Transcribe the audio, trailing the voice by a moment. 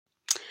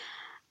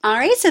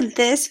Alright, so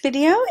this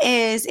video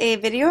is a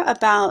video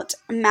about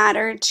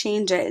matter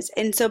changes.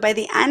 And so by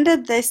the end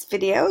of this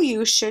video,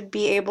 you should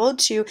be able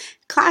to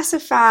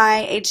classify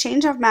a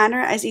change of matter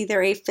as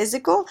either a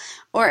physical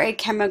or a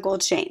chemical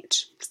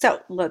change. So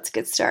let's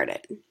get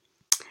started.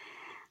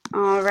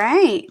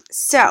 Alright,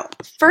 so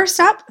first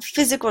up,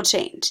 physical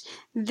change.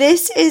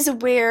 This is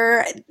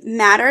where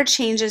matter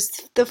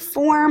changes the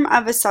form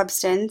of a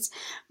substance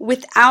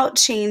without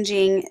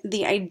changing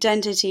the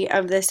identity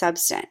of the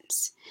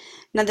substance.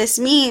 Now this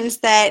means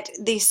that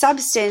the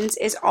substance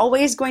is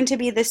always going to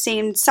be the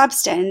same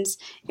substance.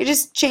 It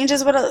just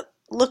changes what it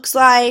looks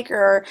like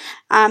or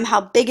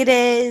how big it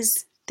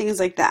is,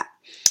 things like that.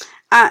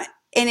 And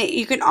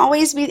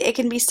it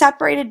can be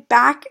separated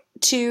back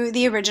to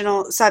the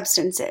original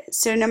substances.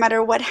 So no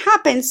matter what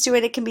happens to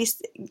it,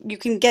 you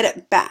can get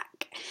it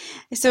back.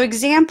 So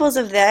examples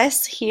of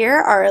this here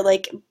are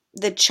like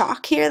the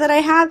chalk here that I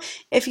have.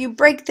 If you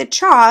break the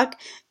chalk,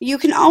 you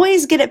can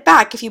always get it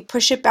back if you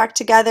push it back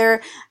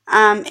together,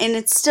 and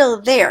it's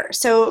still there.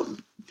 So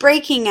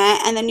breaking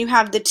it, and then you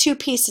have the two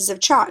pieces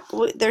of chalk.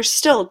 They're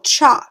still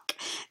chalk.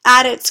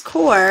 At its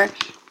core,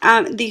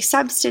 the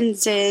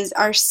substances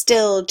are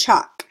still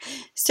chalk.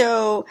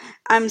 So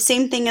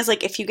same thing as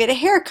like if you get a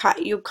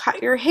haircut, you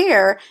cut your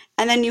hair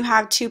and then you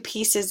have two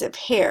pieces of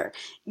hair.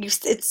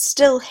 It's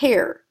still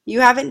hair.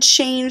 You haven't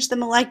changed the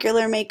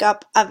molecular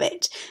makeup of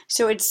it.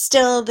 So it's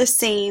still the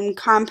same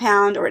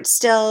compound or it's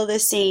still the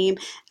same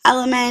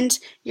element.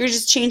 You're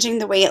just changing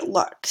the way it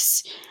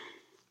looks.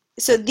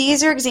 So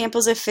these are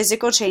examples of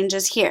physical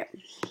changes here.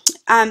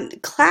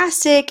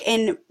 Classic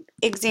and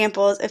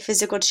examples of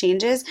physical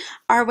changes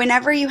are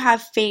whenever you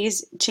have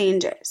phase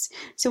changes.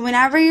 So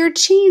whenever you're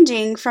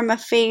changing from a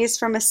phase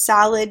from a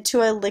solid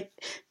to a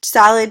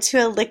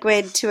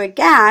liquid to a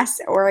gas,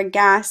 or a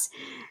gas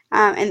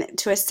and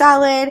to a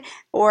solid,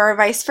 or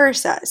vice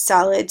versa,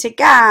 solid to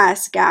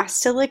gas, gas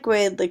to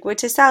liquid, liquid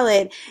to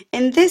solid.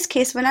 In this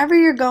case, whenever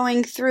you're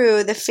going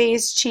through the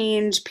phase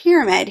change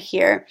pyramid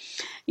here,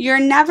 you're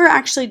never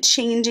actually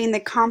changing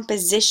the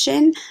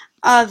composition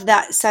of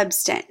that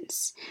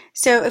substance.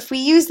 So if we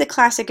use the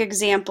classic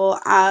example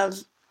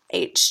of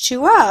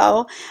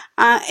H2O,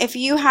 if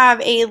you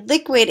have a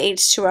liquid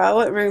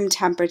H2O at room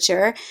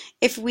temperature,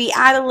 if we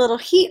add a little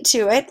heat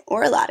to it,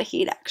 or a lot of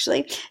heat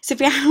actually, so if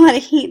we add a lot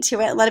of heat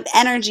to it, a lot of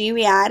energy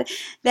we add,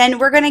 then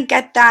we're going to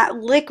get that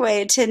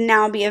liquid to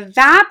now be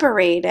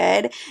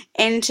evaporated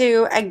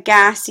into a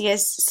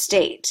gaseous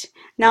state.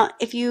 Now,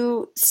 if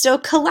you still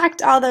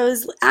collect all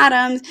those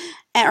atoms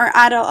or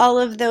add all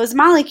of those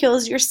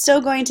molecules, you're still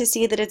going to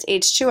see that it's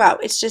H2O.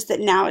 It's just that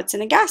now it's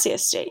in a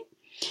gaseous state.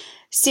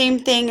 Same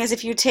thing as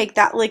if you take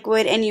that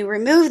liquid and you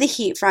remove the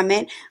heat from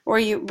it, or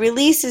you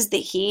releases the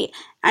heat,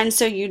 and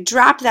so you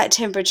drop that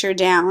temperature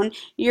down,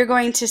 you're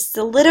going to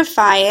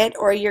solidify it,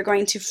 or you're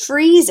going to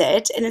freeze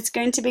it, and it's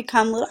going to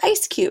become little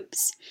ice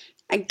cubes.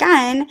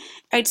 Again,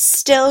 it's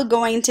still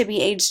going to be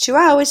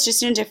H2O, it's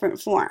just in a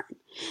different form.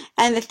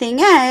 And the thing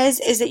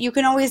is that you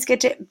can always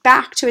get it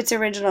back to its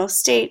original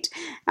state.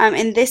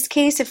 In this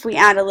case, if we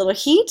add a little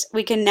heat,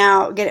 we can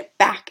now get it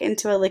back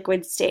into a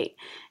liquid state.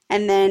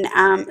 And then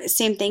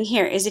same thing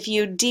here is if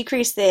you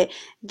decrease the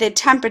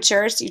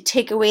temperature, so you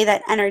take away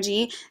that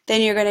energy,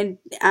 then you're going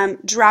to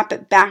drop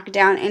it back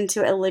down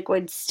into a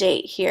liquid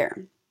state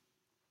here.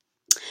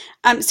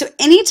 So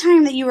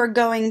anytime that you are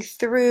going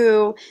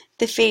through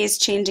the phase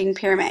changing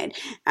pyramid,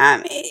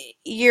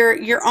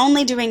 you're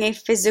only doing a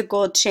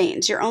physical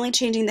change. You're only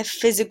changing the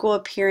physical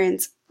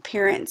appearance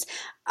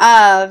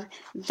of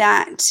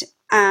that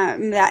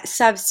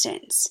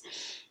substance.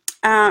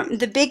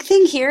 The big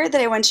thing here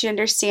that I want you to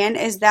understand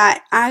is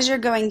that as you're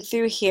going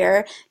through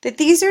here, that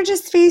these are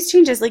just phase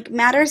changes. Like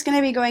matter is going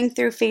to be going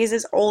through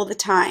phases all the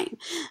time.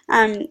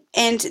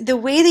 And the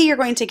way that you're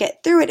going to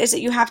get through it is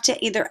that you have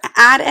to either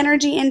add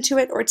energy into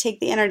it or take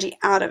the energy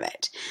out of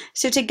it.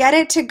 So to get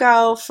it to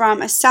go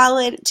from a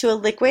solid to a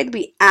liquid,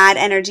 we add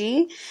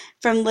energy.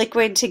 From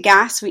liquid to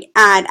gas, we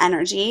add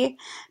energy.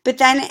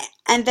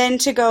 And then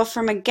to go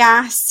from a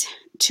gas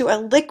to a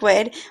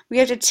liquid, we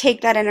have to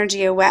take that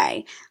energy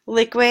away.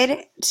 Liquid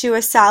to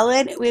a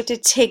solid, we have to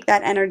take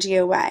that energy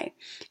away.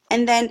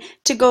 And then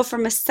to go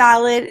from a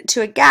solid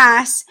to a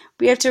gas,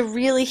 we have to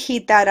really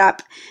heat that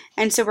up.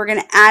 And so we're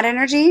going to add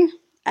energy,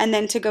 and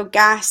then to go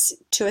gas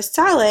to a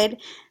solid,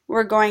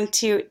 we're going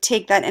to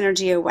take that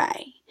energy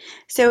away.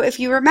 So if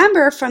you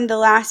remember from the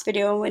last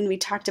video when we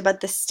talked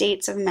about the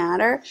states of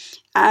matter,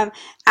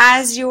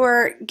 as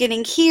you're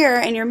getting here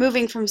and you're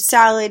moving from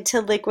solid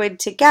to liquid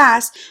to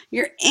gas,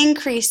 you're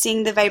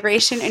increasing the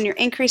vibration and you're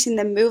increasing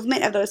the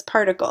movement of those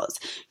particles.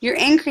 You're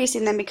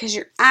increasing them because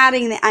you're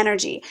adding the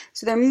energy.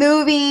 So they're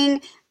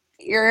moving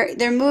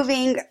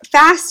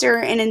faster,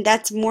 and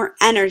that's more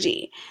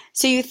energy.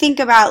 So you think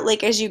about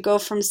like as you go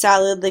from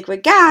solid,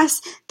 liquid,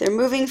 gas, they're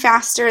moving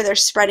faster, they're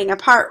spreading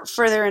apart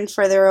further and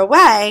further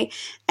away,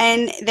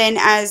 and then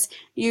as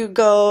you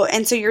go,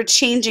 and so you're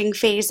changing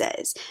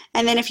phases.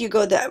 And then if you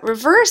go the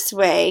reverse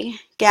way,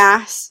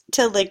 gas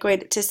to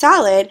liquid to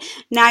solid,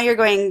 now you're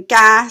going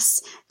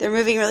gas, they're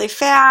moving really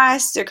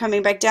fast, they're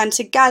coming back down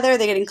together,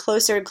 they're getting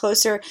closer and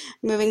closer,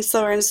 moving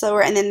slower and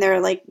slower, and then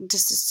they're like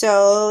just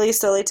slowly,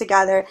 slowly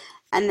together,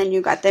 and then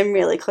you got them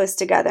really close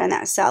together in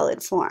that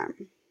solid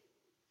form.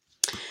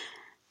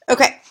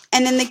 Okay,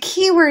 and then the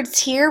key words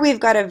here, we've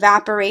got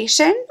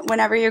evaporation.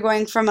 Whenever you're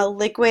going from a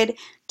liquid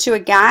to a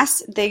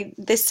gas,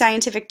 this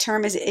scientific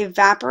term is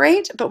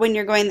evaporate, but when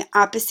you're going the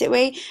opposite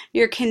way,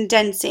 you're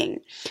condensing.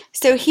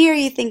 So here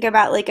you think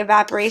about like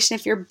evaporation,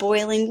 if you're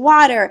boiling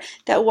water,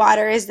 that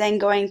water is then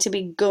going to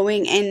be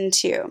going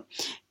into.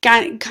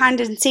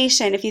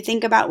 Condensation, if you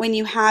think about when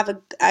you have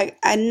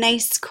a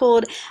nice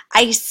cold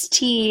iced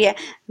tea,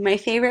 my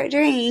favorite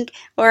drink,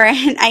 or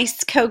an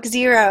iced Coke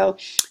Zero,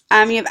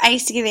 you have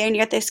iced tea there and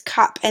you got this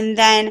cup, and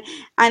then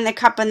on the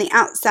cup on the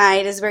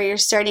outside is where you're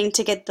starting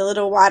to get the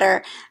little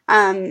water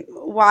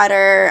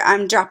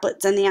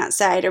droplets on the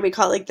outside, or we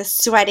call it like the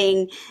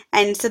sweating,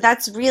 and so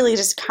that's really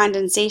just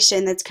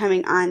condensation that's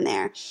coming on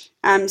there.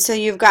 So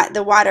you've got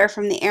the water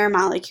from the air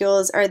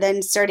molecules are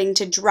then starting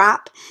to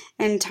drop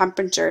in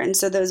temperature, and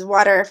so those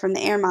water from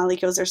the air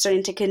molecules are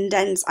starting to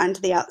condense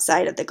onto the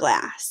outside of the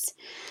glass.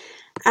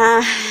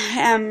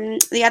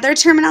 The other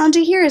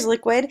terminology here is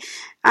liquid.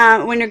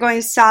 When you're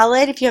going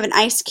solid, if you have an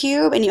ice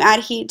cube and you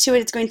add heat to it,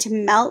 it's going to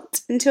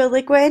melt into a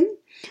liquid.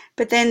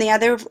 But then the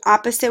other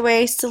opposite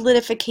way,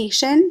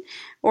 solidification,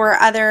 or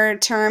other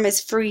term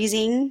is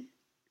freezing.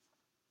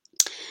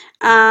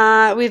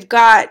 We've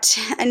got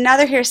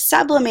another here,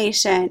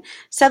 sublimation.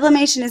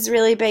 Sublimation is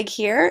really big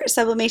here.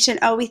 Sublimation,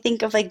 we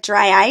think of like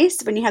dry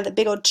ice. When you have the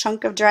big old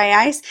chunk of dry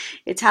ice,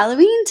 it's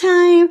Halloween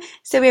time.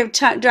 So we have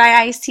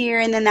dry ice here,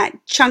 and then that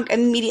chunk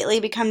immediately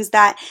becomes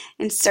that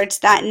and starts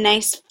that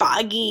nice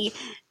foggy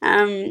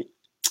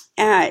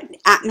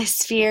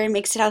atmosphere and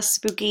makes it all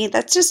spooky.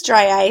 That's just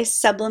dry ice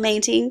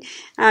sublimating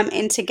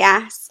into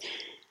gas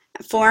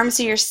form.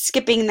 So you're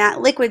skipping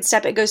that liquid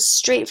step. It goes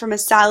straight from a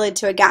solid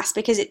to a gas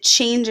because it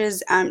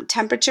changes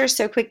temperature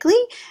so quickly,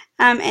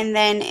 and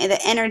then the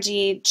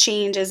energy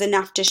changes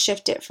enough to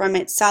shift it from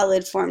its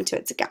solid form to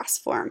its gas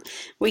form.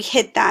 We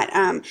hit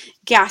that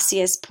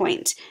gaseous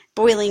point,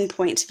 boiling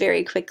point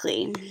very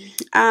quickly.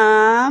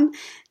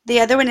 The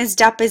other one is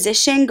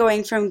deposition,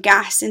 going from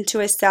gas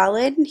into a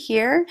solid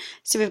here.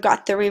 So we've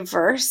got the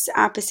reverse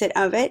opposite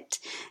of it.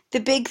 The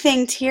big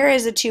thing here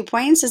is the 2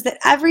 points, is that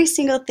every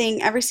single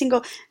thing, every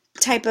single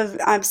type of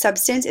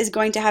substance is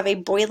going to have a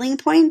boiling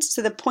point.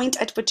 So the point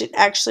at which it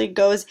actually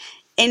goes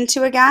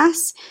into a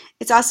gas.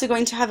 It's also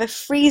going to have a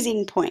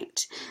freezing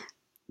point,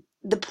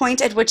 the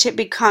point at which it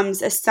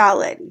becomes a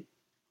solid.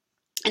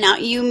 Now,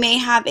 you may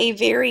have a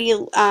very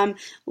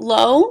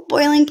low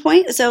boiling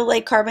point, so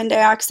like carbon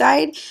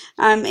dioxide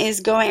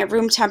is going at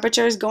room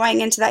temperature, is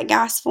going into that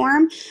gas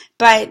form,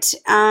 but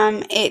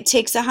it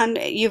takes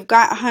 100, you've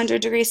got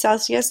 100 degrees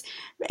Celsius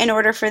in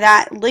order for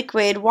that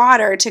liquid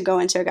water to go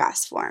into a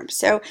gas form.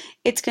 So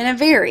it's going to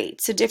vary.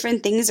 So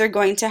different things are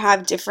going to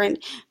have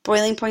different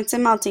boiling points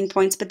and melting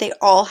points, but they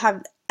all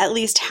have at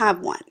least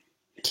have one.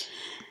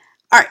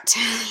 All right,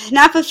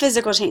 enough of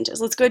physical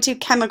changes. Let's go to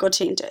chemical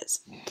changes.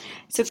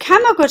 So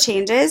chemical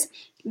changes,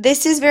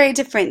 this is very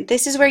different.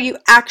 This is where you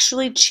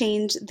actually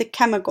change the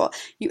chemical.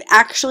 You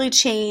actually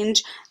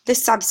change the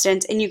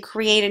substance and you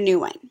create a new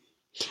one.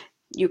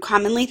 You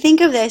commonly think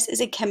of this as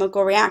a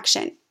chemical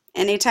reaction.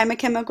 Anytime a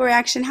chemical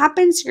reaction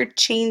happens, you're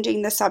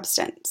changing the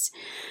substance.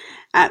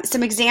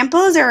 Some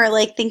examples are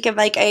like, think of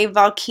like a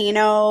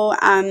volcano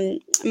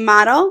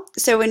model.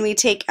 So when we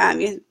take,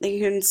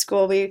 in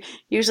school, we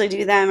usually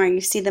do them, or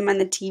you see them on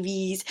the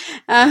TVs,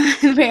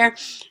 where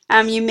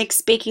you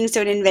mix baking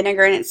soda and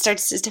vinegar and it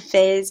starts to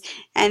fizz.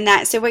 And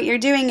that, so what you're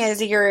doing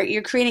is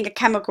you're creating a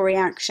chemical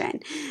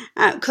reaction.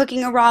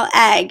 Cooking a raw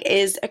egg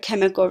is a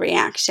chemical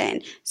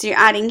reaction. So you're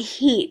adding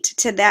heat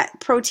to that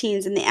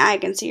proteins in the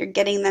egg, and so you're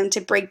getting them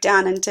to break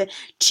down and to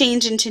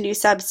change into new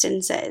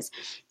substances.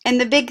 And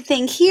the big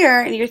thing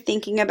here, and you're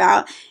thinking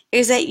about,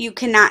 is that you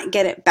cannot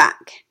get it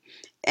back.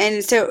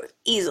 And so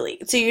easily.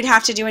 So you'd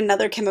have to do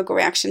another chemical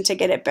reaction to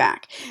get it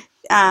back.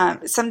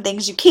 Some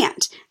things you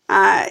can't.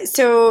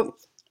 So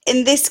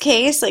in this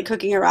case, like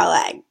cooking a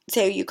raw egg.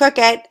 So you cook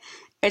it,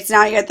 it's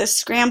now you got the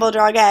scrambled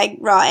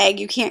raw egg.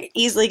 You can't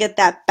easily get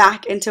that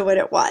back into what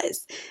it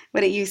was,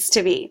 what it used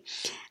to be.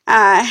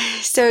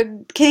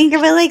 So think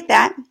of it like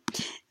that.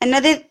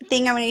 Another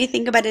thing I want you to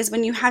think about is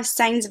when you have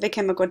signs of a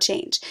chemical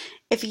change.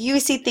 If you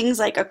see things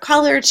like a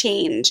color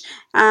change,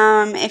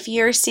 if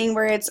you're seeing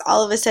where it's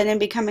all of a sudden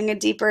becoming a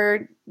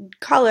deeper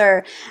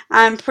color,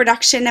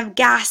 production of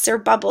gas or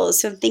bubbles.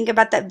 So think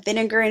about that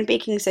vinegar and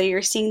baking soda.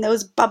 You're seeing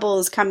those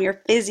bubbles come,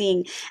 you're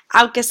fizzing.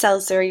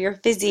 Alka-Seltzer,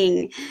 you're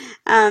fizzing.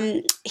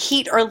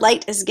 Heat or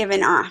light is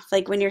given off,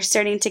 like when you're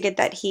starting to get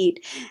that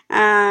heat.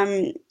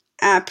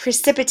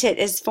 precipitate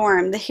is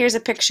formed. Here's a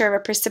picture of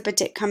a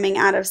precipitate coming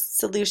out of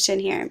solution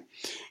here.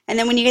 And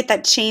then when you get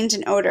that change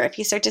in odor, if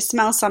you start to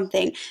smell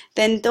something,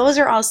 then those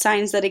are all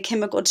signs that a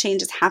chemical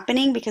change is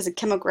happening because a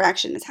chemical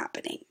reaction is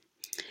happening.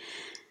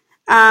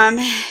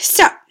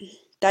 So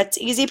that's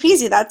easy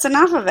peasy. That's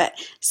enough of it.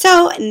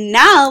 So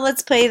now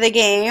let's play the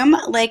game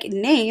like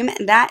name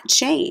that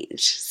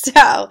change.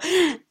 So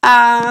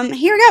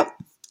here we go.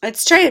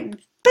 Let's try to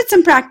put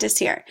some practice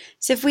here.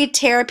 So if we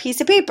tear a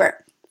piece of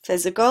paper,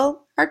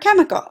 physical or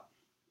chemical?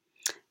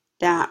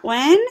 That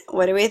one,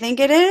 what do we think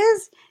it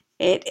is?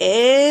 It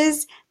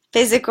is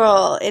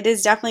physical. It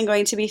is definitely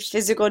going to be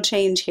physical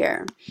change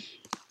here.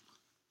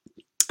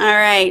 All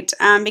right,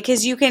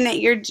 because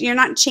you're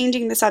not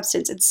changing the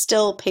substance. It's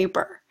still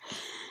paper.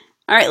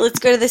 All right, let's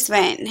go to this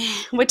one.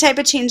 What type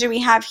of change do we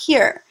have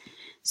here?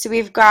 So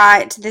we've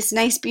got this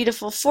nice,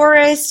 beautiful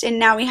forest, and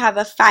now we have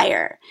a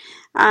fire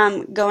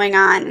going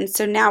on, and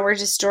so now we're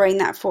destroying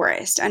that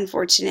forest,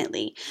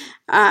 unfortunately.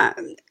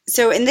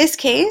 So in this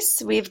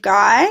case, we've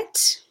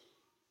got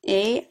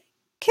a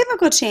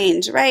chemical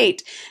change,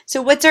 right?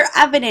 So what's our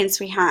evidence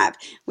we have?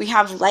 We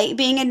have light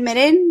being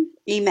emitted.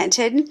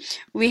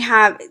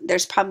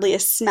 There's probably a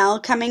smell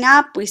coming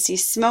up. We see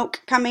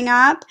smoke coming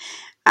up.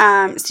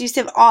 So you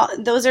see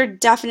those are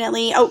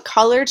definitely,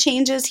 color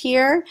changes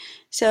here.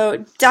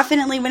 So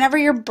definitely whenever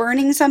you're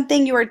burning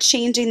something, you are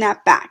changing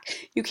that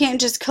back. You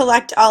can't just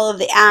collect all of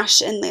the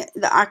ash and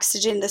the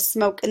oxygen, the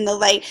smoke and the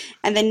light,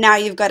 and then now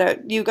you've got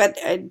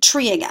a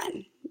tree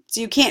again.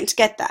 So you can't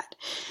get that.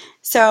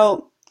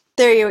 So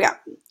there you go.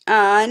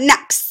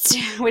 Next,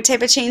 what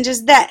type of change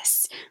is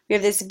this? We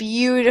have this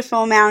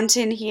beautiful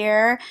mountain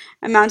here,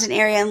 a mountain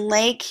area and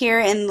lake here,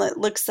 and it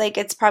looks like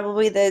it's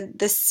probably the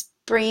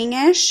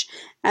springish.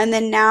 And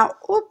then now,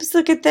 oops,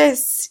 look at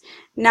this.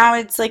 Now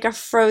it's like a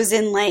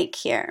frozen lake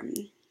here.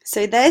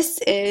 So this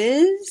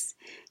is,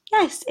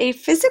 yes, a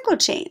physical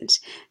change.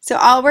 So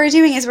all we're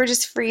doing is we're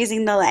just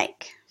freezing the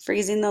lake.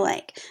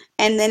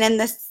 And then in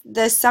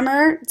the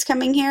summer it's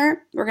coming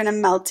here, we're going to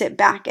melt it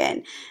back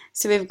in.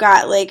 So we've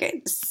got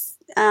like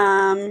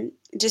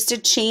just a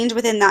change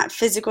within that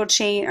physical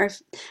change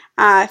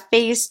or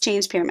phase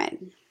change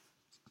pyramid.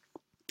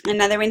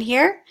 Another one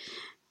here,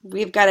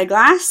 we've got a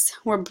glass,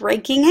 we're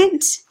breaking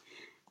it.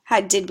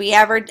 Did we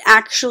ever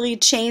actually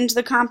change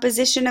the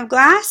composition of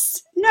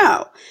glass?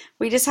 No,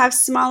 we just have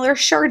smaller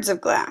shards of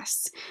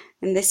glass.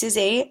 And this is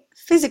a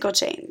physical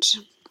change.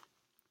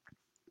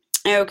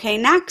 Okay,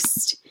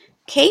 next,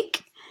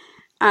 cake.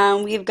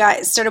 We've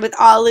got started with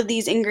all of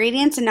these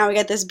ingredients, and now we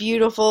got this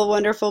beautiful,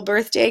 wonderful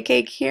birthday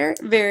cake here.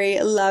 Very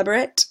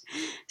elaborate.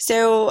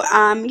 So,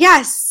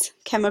 yes,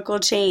 chemical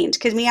change.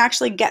 Can we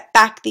actually get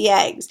back the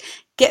eggs,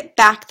 get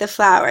back the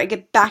flour,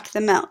 get back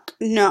the milk?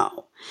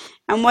 No.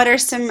 And what are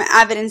some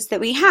evidence that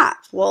we have?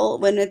 Well,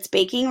 when it's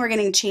baking, we're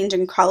getting change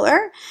in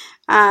color.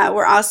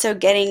 We're also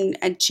getting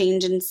a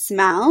change in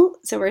smell.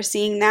 So we're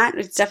seeing that.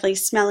 It's definitely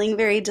smelling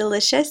very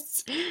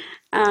delicious.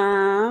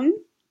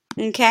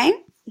 Okay.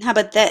 How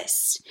about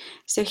this?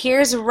 So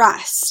here's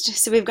rust.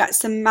 So we've got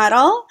some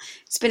metal.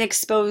 It's been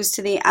exposed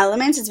to the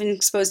elements. It's been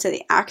exposed to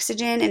the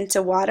oxygen and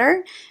to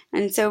water.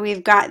 And so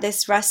we've got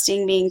this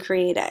rusting being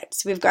created.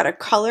 So we've got a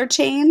color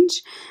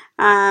change.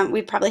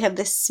 We probably have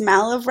the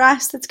smell of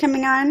rust that's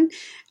coming on.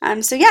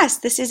 So yes,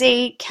 this is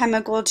a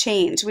chemical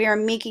change. We are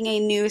making a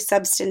new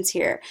substance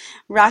here.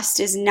 Rust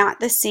is not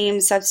the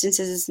same substance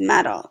as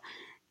metal.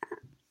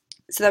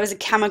 So that was a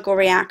chemical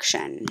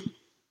reaction.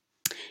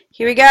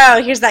 Here we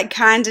go. Here's that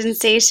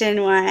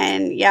condensation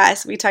one.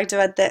 Yes, we talked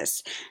about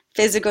this.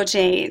 Physical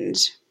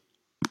change.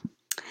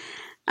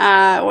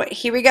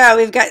 Here we go.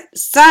 We've got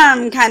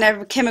some kind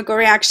of chemical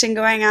reaction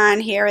going on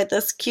here with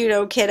this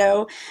cuto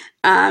kiddo.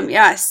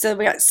 Yeah, so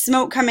we got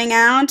smoke coming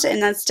out,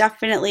 and that's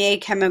definitely a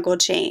chemical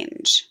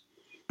change.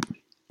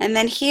 And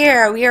then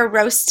here we are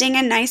roasting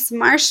a nice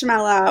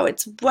marshmallow.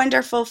 It's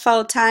wonderful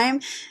fall time.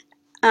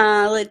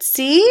 Let's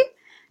see.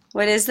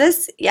 What is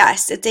this?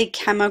 Yes, it's a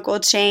chemical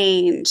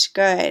change.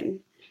 Good.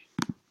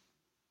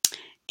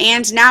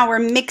 And now we're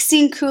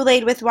mixing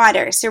Kool-Aid with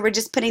water. So we're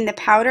just putting the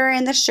powder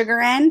and the sugar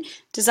in,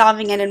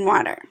 dissolving it in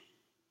water.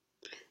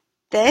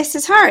 This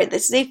is hard.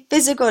 This is a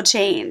physical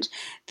change.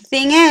 The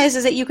thing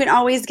is that you can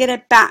always get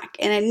it back,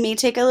 and it may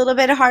take a little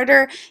bit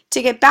harder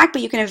to get back,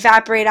 but you can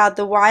evaporate out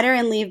the water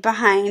and leave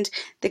behind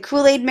the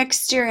Kool-Aid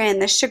mixture and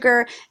the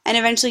sugar, and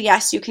eventually,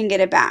 yes, you can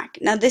get it back.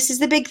 Now, this is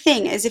the big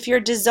thing, is if you're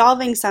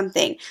dissolving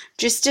something,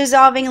 just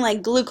dissolving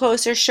like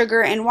glucose or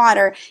sugar and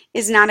water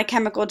is not a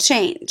chemical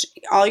change.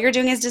 All you're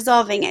doing is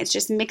dissolving it. It's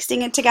just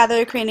mixing it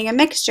together, creating a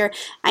mixture,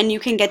 and you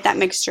can get that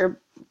mixture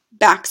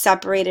back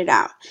separated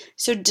out.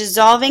 So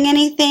dissolving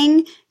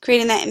anything,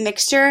 creating that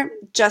mixture,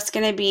 just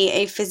going to be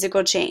a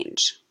physical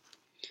change.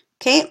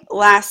 Okay,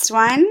 last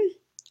one.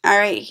 All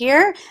right,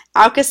 here,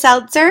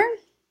 Alka-Seltzer.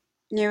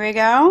 Here we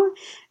go.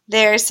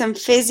 There's some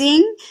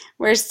fizzing.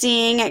 We're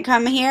seeing it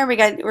come here.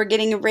 We're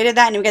getting rid of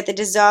that, and we got the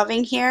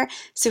dissolving here.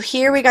 So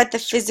here we got the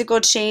physical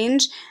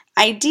change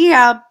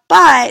idea,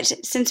 but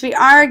since we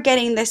are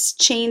getting this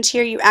change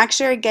here, you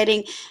actually are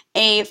getting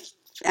a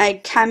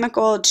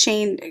chemical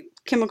change,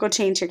 chemical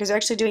change here because you're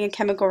actually doing a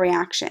chemical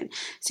reaction.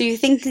 So you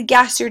think the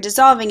gas, you're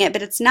dissolving it,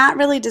 but it's not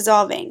really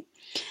dissolving.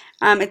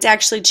 It's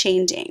actually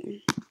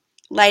changing.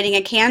 Lighting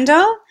a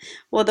candle,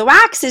 well, the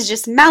wax is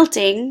just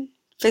melting,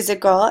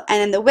 physical,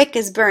 and then the wick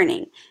is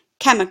burning,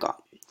 chemical.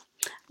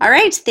 All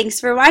right,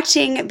 thanks for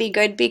watching. Be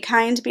good, be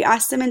kind, be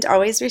awesome, and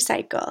always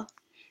recycle.